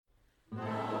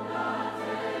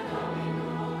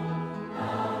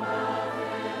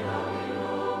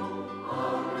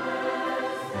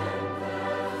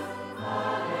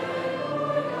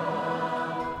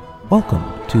Welcome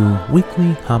to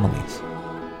Weekly Homilies.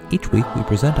 Each week we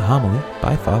present a homily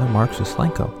by Father Mark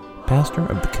Zaslenko, pastor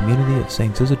of the community of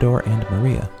Saints Isidore and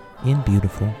Maria in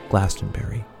beautiful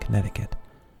Glastonbury, Connecticut.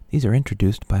 These are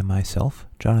introduced by myself,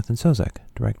 Jonathan Sozak,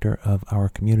 director of our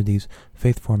community's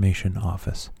Faith Formation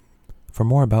Office. For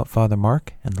more about Father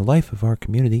Mark and the life of our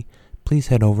community, please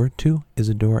head over to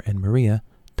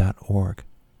isidoreandmaria.org.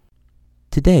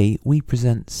 Today we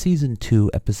present Season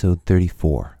 2, Episode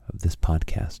 34 of this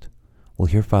podcast. We'll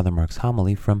hear Father Mark's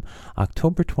homily from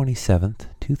October 27th,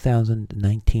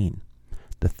 2019,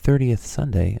 the 30th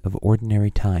Sunday of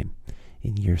Ordinary Time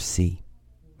in Year C.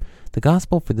 The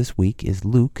Gospel for this week is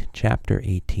Luke chapter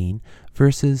 18,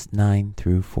 verses 9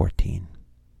 through 14.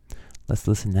 Let's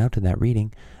listen now to that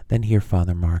reading, then hear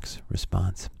Father Mark's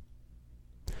response.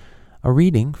 A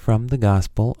reading from the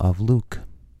Gospel of Luke.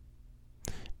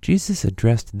 Jesus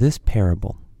addressed this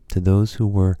parable to those who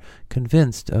were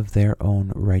convinced of their own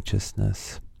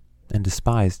righteousness and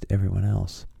despised everyone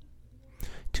else.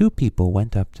 Two people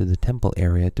went up to the temple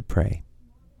area to pray.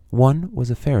 One was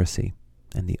a Pharisee,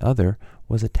 and the other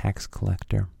was a tax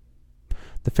collector.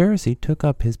 The Pharisee took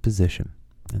up his position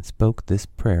and spoke this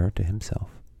prayer to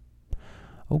himself.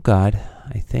 O God,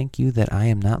 I thank you that I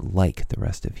am not like the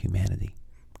rest of humanity,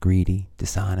 greedy,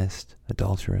 dishonest,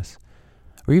 adulterous,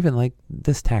 or even like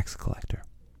this tax collector.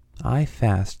 I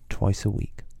fast twice a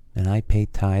week, and I pay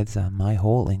tithes on my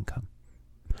whole income.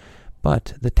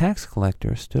 But the tax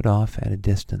collector stood off at a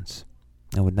distance,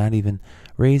 and would not even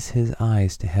raise his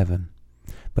eyes to heaven,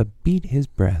 but beat his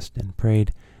breast and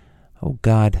prayed, O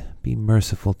God, be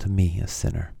merciful to me, a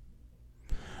sinner.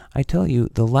 I tell you,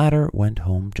 the latter went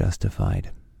home justified,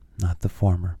 not the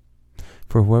former.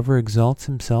 For whoever exalts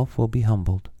himself will be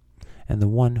humbled, and the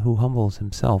one who humbles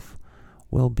himself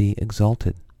will be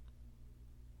exalted.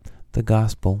 The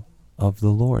Gospel of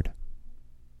the Lord.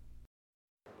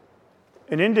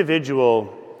 An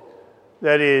individual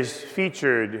that is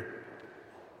featured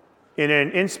in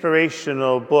an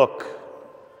inspirational book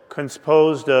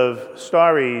composed of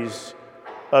stories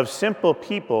of simple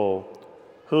people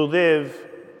who live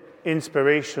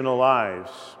inspirational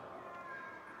lives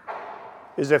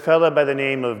is a fellow by the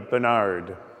name of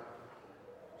Bernard.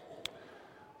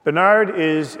 Bernard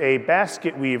is a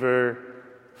basket weaver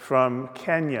from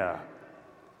Kenya.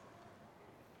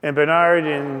 And Bernard,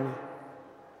 in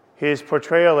his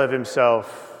portrayal of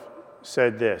himself,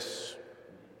 said this: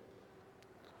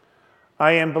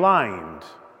 I am blind,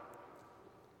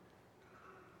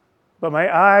 but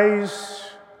my eyes,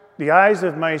 the eyes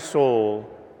of my soul,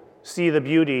 see the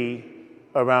beauty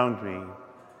around me.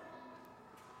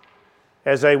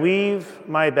 As I weave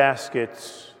my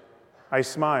baskets, I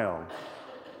smile.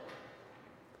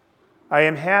 I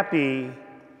am happy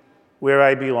where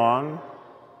I belong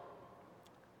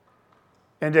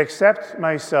and accept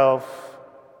myself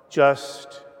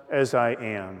just as I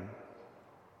am.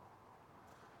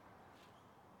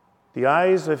 The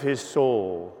eyes of his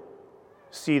soul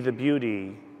see the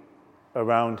beauty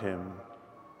around him.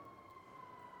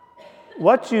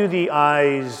 What do the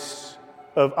eyes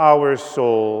of our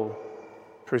soul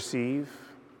perceive?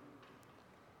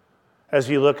 As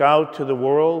we look out to the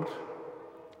world,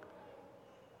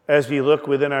 as we look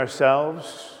within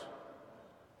ourselves,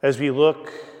 as we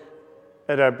look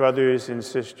at our brothers and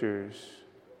sisters,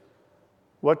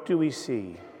 what do we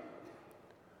see?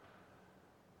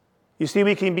 You see,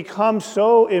 we can become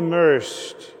so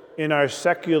immersed in our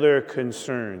secular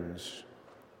concerns,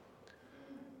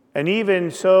 and even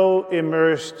so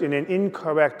immersed in an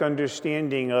incorrect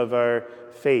understanding of our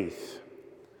faith,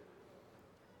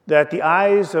 that the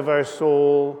eyes of our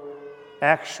soul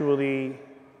actually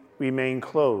remain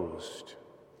closed,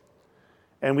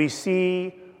 and we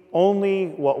see only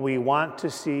what we want to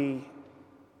see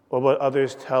or what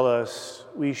others tell us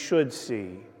we should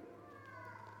see.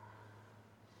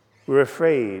 We're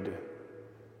afraid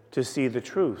to see the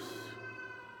truth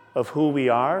of who we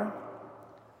are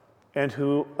and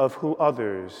of who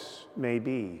others may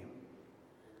be.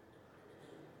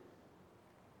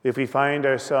 If we find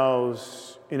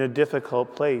ourselves in a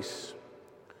difficult place,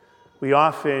 we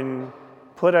often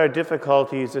put our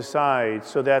difficulties aside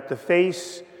so that the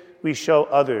face we show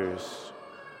others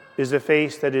is a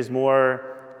face that is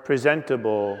more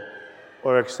presentable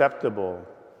or acceptable.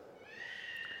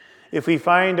 If we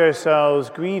find ourselves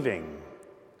grieving,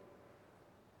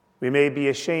 we may be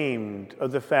ashamed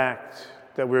of the fact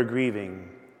that we're grieving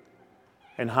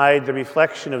and hide the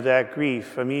reflection of that grief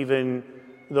from even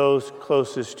those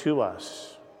closest to us.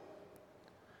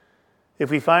 If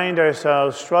we find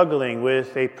ourselves struggling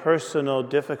with a personal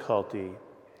difficulty,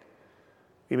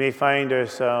 we may find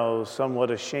ourselves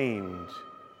somewhat ashamed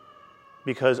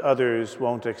because others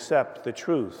won't accept the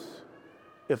truth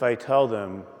if I tell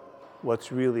them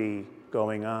what's really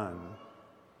going on.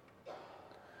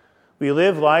 We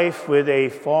live life with a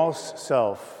false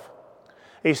self,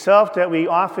 a self that we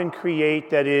often create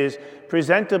that is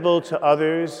presentable to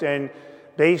others and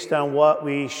based on what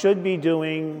we should be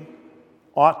doing,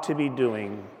 ought to be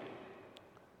doing,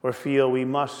 or feel we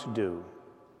must do.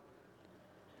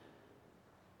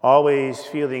 Always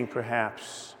feeling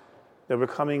perhaps that we're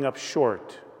coming up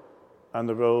short on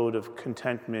the road of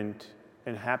contentment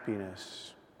and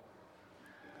happiness.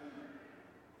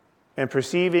 And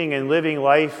perceiving and living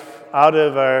life out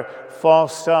of our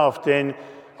false self then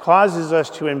causes us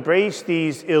to embrace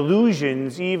these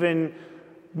illusions even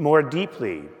more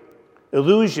deeply.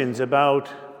 Illusions about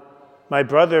my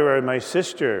brother or my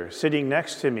sister sitting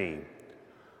next to me,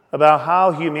 about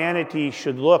how humanity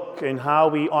should look and how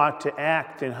we ought to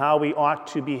act and how we ought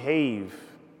to behave.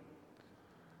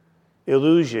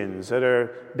 Illusions that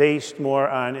are based more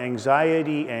on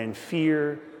anxiety and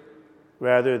fear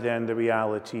rather than the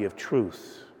reality of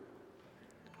truth.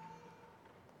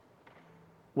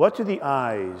 What do the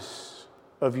eyes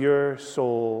of your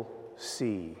soul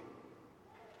see?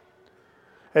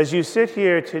 As you sit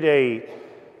here today,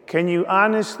 can you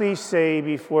honestly say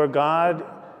before God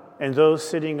and those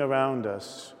sitting around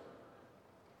us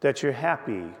that you're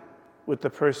happy with the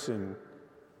person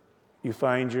you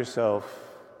find yourself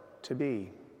to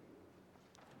be?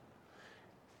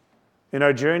 In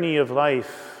our journey of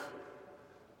life,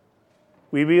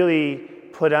 we really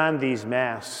put on these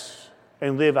masks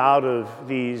and live out of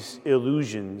these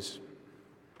illusions,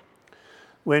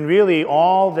 when really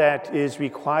all that is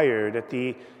required at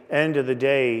the end of the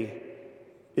day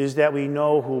is that we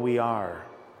know who we are.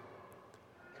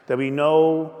 That we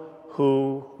know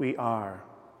who we are.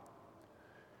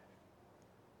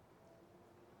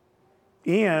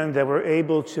 And that we're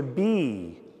able to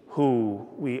be who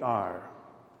we are.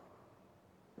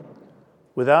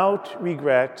 Without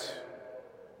regret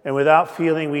and without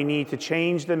feeling we need to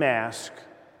change the mask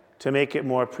to make it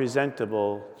more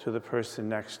presentable to the person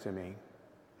next to me.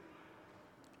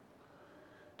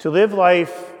 To live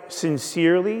life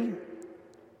sincerely,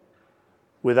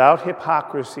 without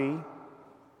hypocrisy,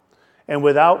 and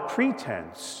without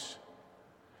pretense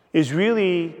is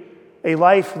really a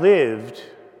life lived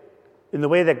in the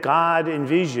way that God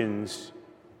envisions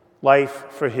life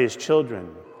for his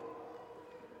children.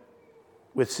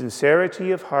 With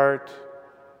sincerity of heart,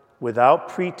 without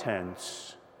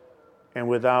pretense, and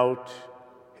without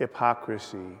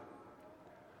hypocrisy.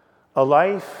 A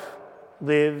life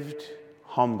lived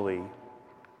humbly.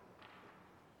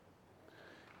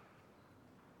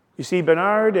 You see,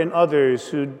 Bernard and others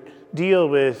who deal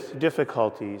with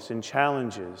difficulties and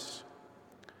challenges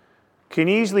can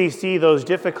easily see those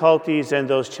difficulties and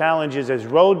those challenges as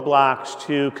roadblocks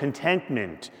to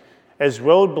contentment, as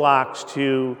roadblocks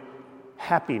to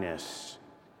happiness,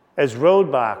 as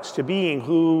roadblocks to being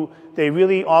who they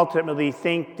really ultimately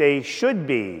think they should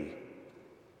be,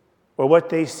 or what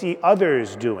they see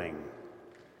others doing.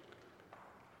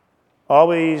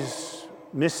 Always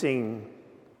missing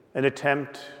an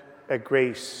attempt at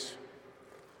grace,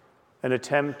 an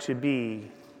attempt to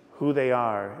be who they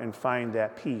are and find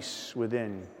that peace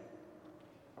within.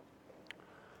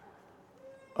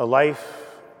 A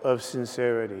life of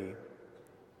sincerity.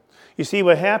 You see,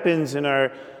 what happens in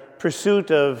our pursuit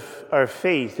of our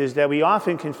faith is that we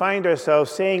often can find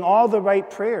ourselves saying all the right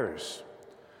prayers,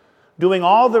 doing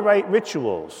all the right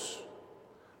rituals,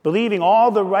 believing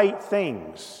all the right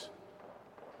things,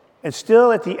 and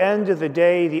still at the end of the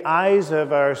day, the eyes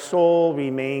of our soul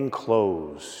remain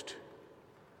closed.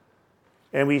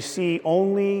 And we see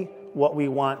only what we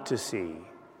want to see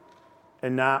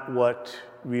and not what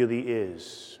really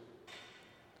is.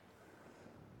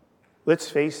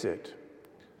 Let's face it.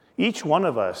 Each one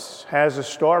of us has a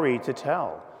story to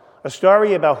tell, a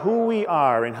story about who we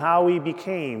are and how we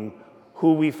became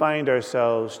who we find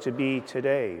ourselves to be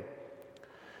today.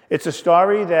 It's a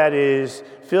story that is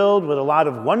filled with a lot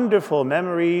of wonderful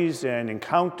memories and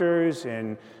encounters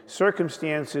and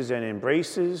circumstances and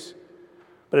embraces,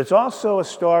 but it's also a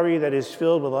story that is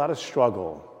filled with a lot of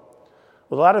struggle,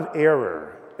 with a lot of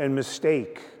error and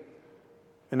mistake,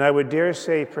 and I would dare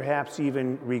say perhaps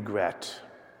even regret.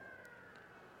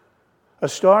 A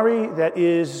story that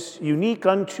is unique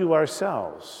unto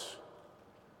ourselves,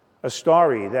 a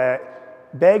story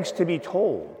that begs to be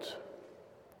told,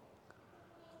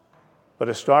 but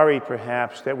a story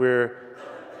perhaps that we're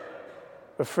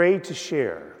afraid to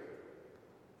share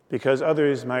because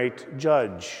others might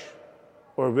judge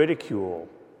or ridicule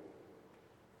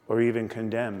or even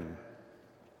condemn.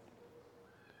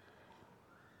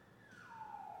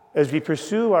 as we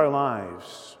pursue our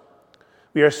lives,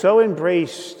 we are so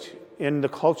embraced in the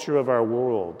culture of our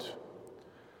world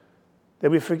that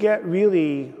we forget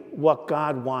really what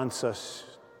God wants us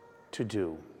to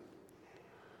do.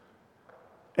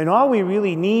 And all we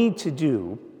really need to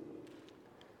do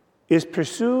is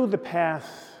pursue the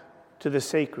path to the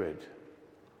sacred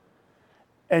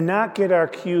and not get our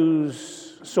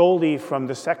cues solely from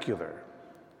the secular.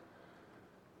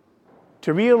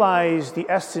 To realize the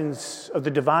essence of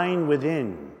the divine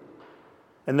within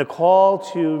and the call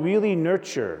to really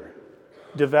nurture,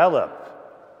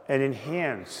 develop, and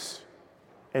enhance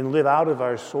and live out of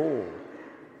our soul.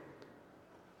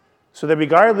 So that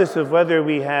regardless of whether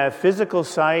we have physical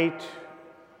sight,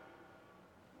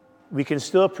 we can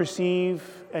still perceive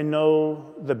and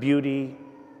know the beauty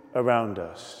around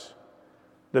us,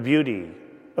 the beauty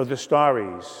of the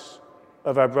stories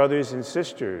of our brothers and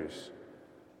sisters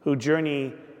who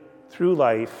journey through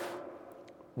life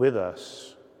with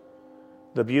us,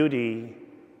 the beauty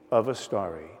of a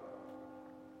story.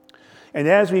 And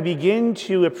as we begin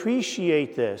to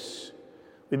appreciate this,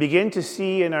 we begin to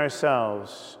see in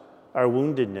ourselves our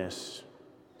woundedness.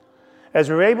 As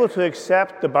we're able to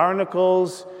accept the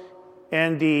barnacles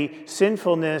and the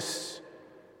sinfulness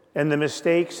and the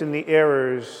mistakes and the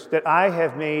errors that I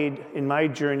have made in my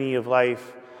journey of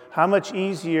life, how much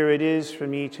easier it is for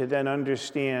me to then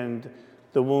understand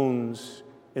the wounds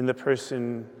in the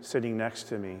person sitting next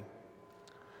to me.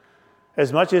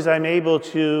 As much as I'm able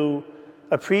to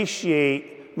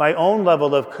appreciate my own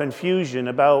level of confusion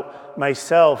about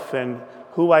myself and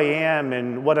who I am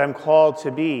and what I'm called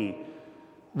to be,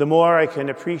 the more I can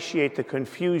appreciate the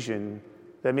confusion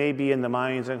that may be in the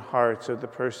minds and hearts of the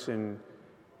person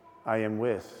I am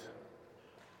with.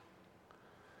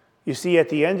 You see, at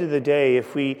the end of the day,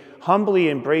 if we humbly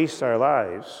embrace our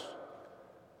lives,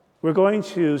 we're going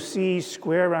to see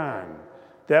square on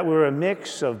that we're a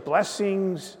mix of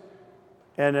blessings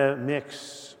and a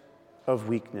mix of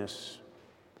weakness,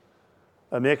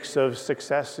 a mix of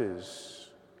successes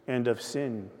and of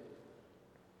sin.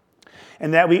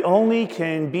 And that we only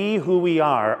can be who we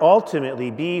are,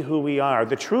 ultimately be who we are,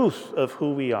 the truth of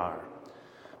who we are,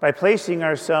 by placing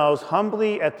ourselves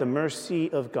humbly at the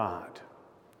mercy of God.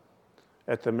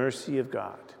 At the mercy of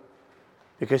God.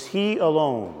 Because He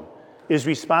alone is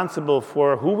responsible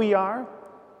for who we are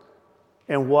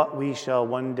and what we shall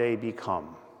one day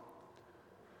become.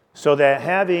 So that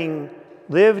having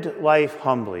lived life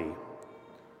humbly,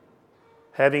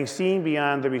 having seen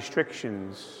beyond the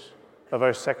restrictions of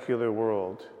our secular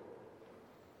world,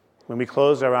 when we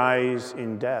close our eyes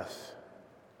in death,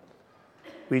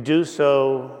 we do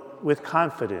so with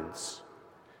confidence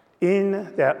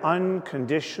in that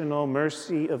unconditional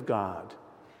mercy of God,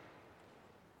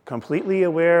 completely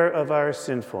aware of our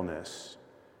sinfulness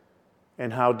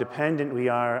and how dependent we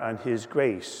are on His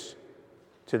grace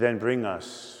to then bring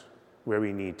us where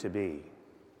we need to be.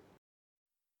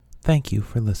 Thank you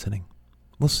for listening.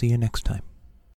 We'll see you next time.